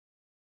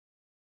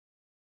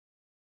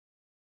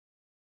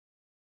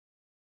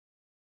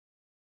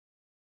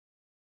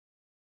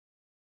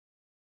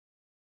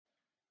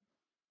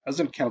As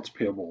an accounts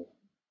payable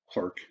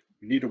clerk,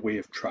 you need a way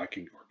of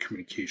tracking or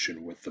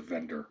communication with the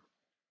vendor.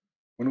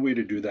 One way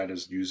to do that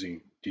is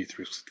using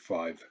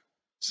D365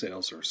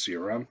 Sales or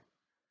CRM.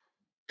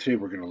 Today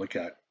we're going to look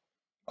at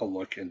a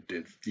look at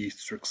the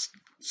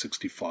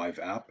D365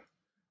 app,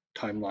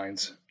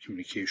 timelines,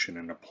 communication,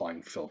 and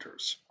applying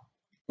filters.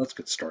 Let's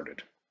get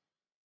started.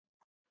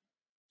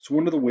 So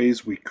one of the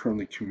ways we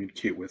currently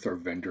communicate with our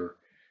vendor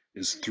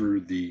is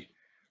through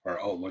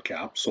our Outlook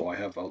app. So I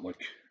have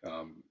Outlook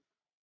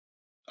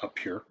up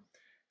here,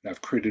 and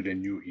I've created a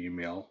new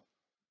email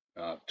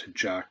to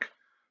Jack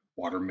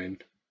Waterman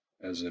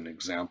as an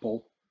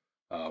example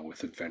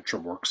with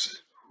AdventureWorks,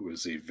 who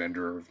is a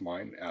vendor of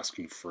mine,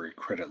 asking for a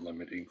credit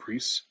limit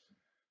increase.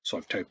 So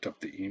I've typed up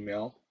the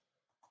email.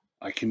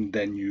 I can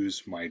then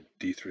use my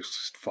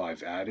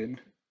D365 add-in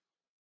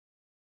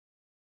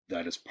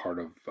that is part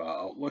of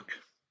Outlook.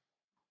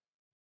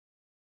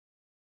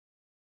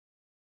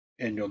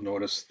 And you'll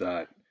notice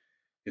that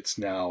it's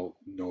now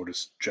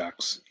noticed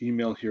Jack's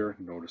email here,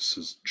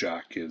 notices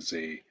Jack is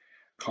a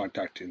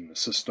contact in the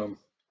system,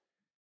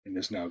 and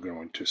is now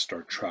going to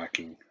start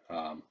tracking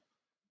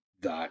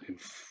that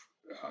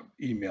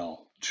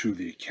email to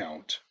the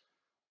account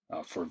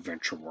for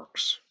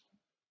AdventureWorks.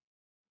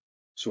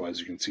 So as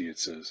you can see, it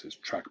says is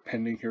track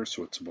pending here,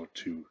 so it's about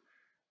to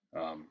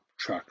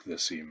track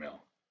this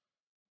email.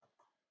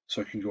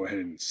 So I can go ahead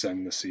and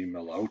send this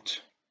email out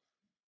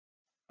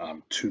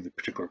to the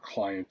particular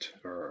client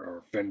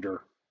or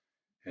vendor,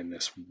 and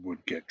this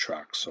would get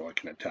tracked. So I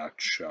can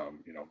attach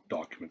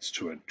documents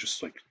to it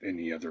just like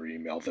any other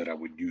email that I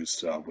would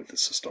use with the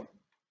system.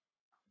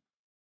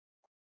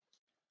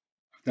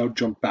 Now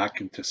jump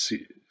back into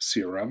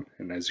CRM,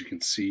 and as you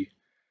can see,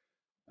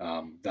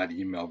 that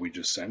email we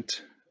just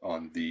sent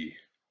on the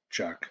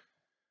Jack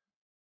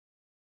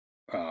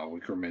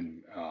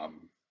Wickerman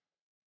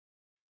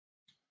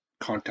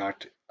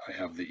contact, I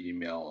have the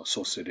email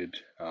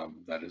associated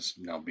that is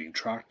now being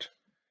tracked.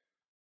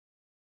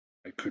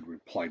 I could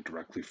reply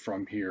directly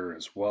from here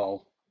as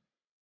well,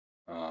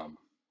 or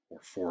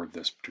forward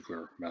this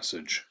particular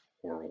message,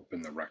 or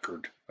open the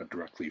record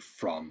directly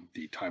from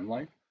the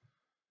timeline.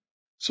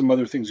 Some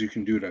other things you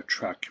can do to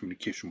track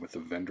communication with a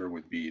vendor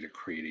would be to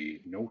create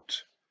a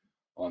note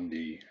on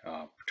the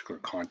particular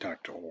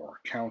contact or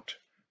account.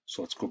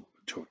 So let's go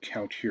to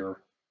account here,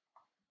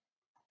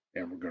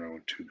 and we're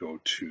going to go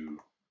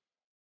to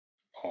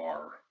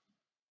our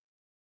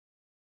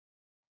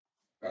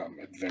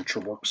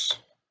AdventureWorks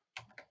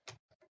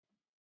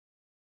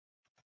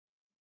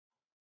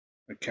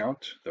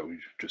account that we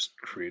just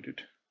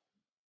created.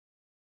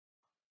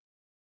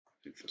 I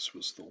think this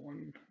was the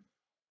one.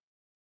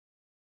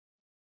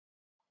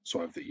 So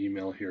I have the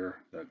email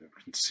here that you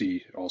can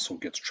see also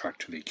gets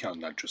tracked to the account,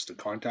 not just the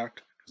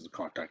contact, because the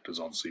contact is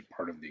obviously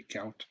part of the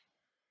account.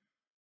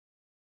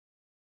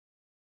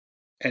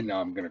 And now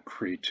I'm going to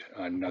create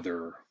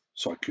another,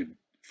 so I could,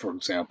 for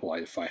example,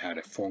 if I had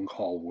a phone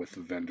call with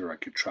a vendor, I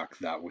could track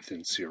that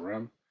within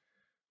CRM,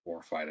 or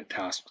if I had a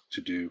task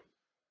to do,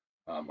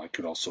 I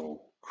could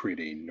also create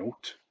a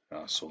note.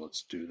 So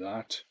let's do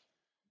that.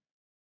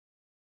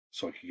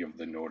 So I could give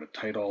the note a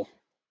title,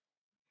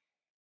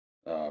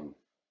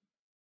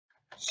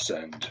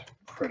 send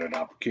credit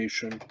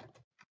application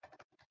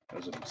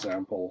as an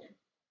example.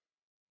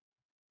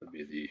 That'd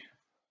be the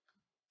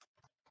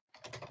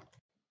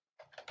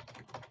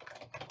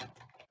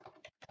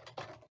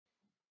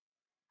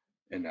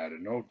and add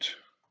a note.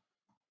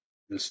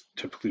 This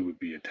typically would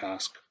be a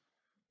task,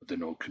 but the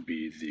note could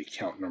be the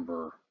account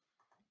number.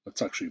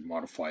 Let's actually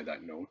modify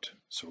that note.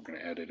 So we're going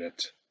to edit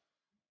it,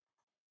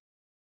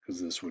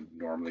 because this would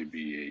normally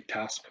be a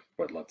task,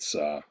 but let's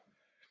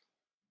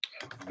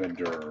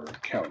vendor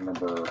account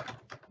number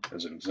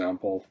as an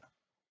example.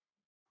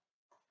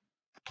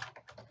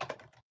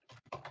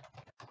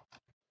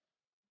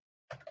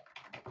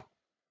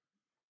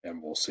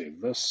 And we'll save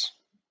this.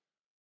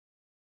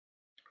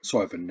 So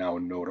I have now a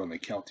note on the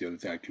account. The other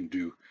thing I can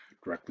do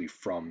directly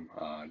from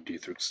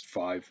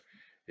D365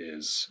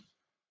 is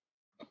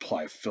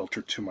apply a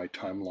filter to my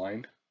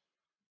timeline.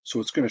 So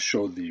it's going to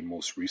show the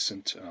most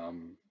recent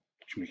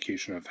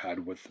communication I've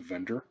had with the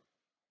vendor,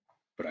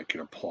 but I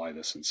can apply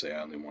this and say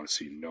I only want to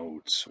see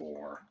notes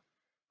or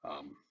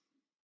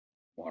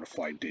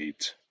modify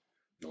date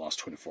in the last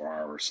 24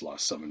 hours, the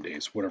last 7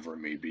 days, whatever it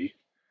may be,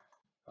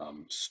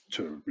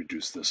 to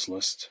reduce this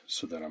list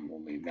so that I'm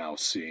only now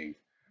seeing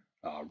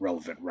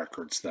relevant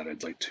records that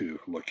I'd like to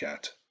look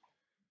at.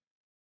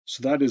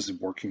 So that is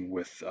working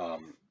with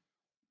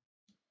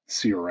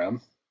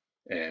CRM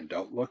and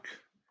Outlook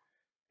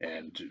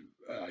and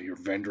your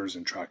vendors,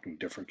 and tracking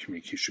different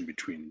communication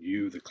between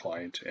you, the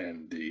client,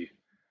 and the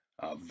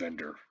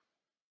vendor.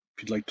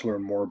 If you'd like to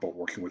learn more about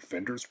working with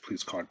vendors,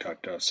 please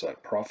contact us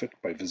at Profit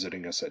by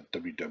visiting us at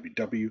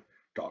www.profit.ca.